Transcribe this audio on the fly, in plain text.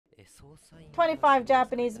25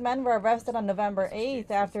 Japanese men were arrested on November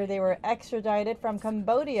 8th after they were extradited from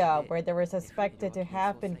Cambodia, where they were suspected to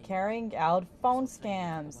have been carrying out phone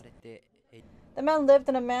scams. The men lived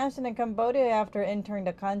in a mansion in Cambodia after entering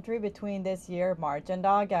the country between this year, March and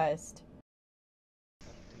August.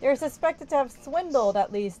 They are suspected to have swindled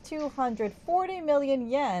at least 240 million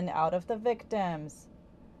yen out of the victims.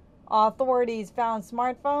 Authorities found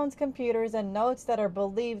smartphones, computers, and notes that are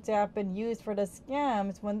believed to have been used for the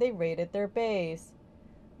scams when they raided their base.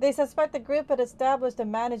 They suspect the group had established a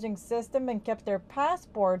managing system and kept their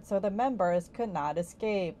passports so the members could not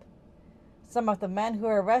escape. Some of the men who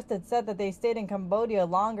were arrested said that they stayed in Cambodia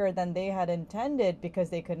longer than they had intended because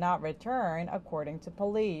they could not return, according to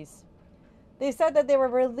police. They said that they were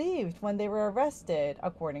relieved when they were arrested,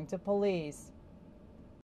 according to police.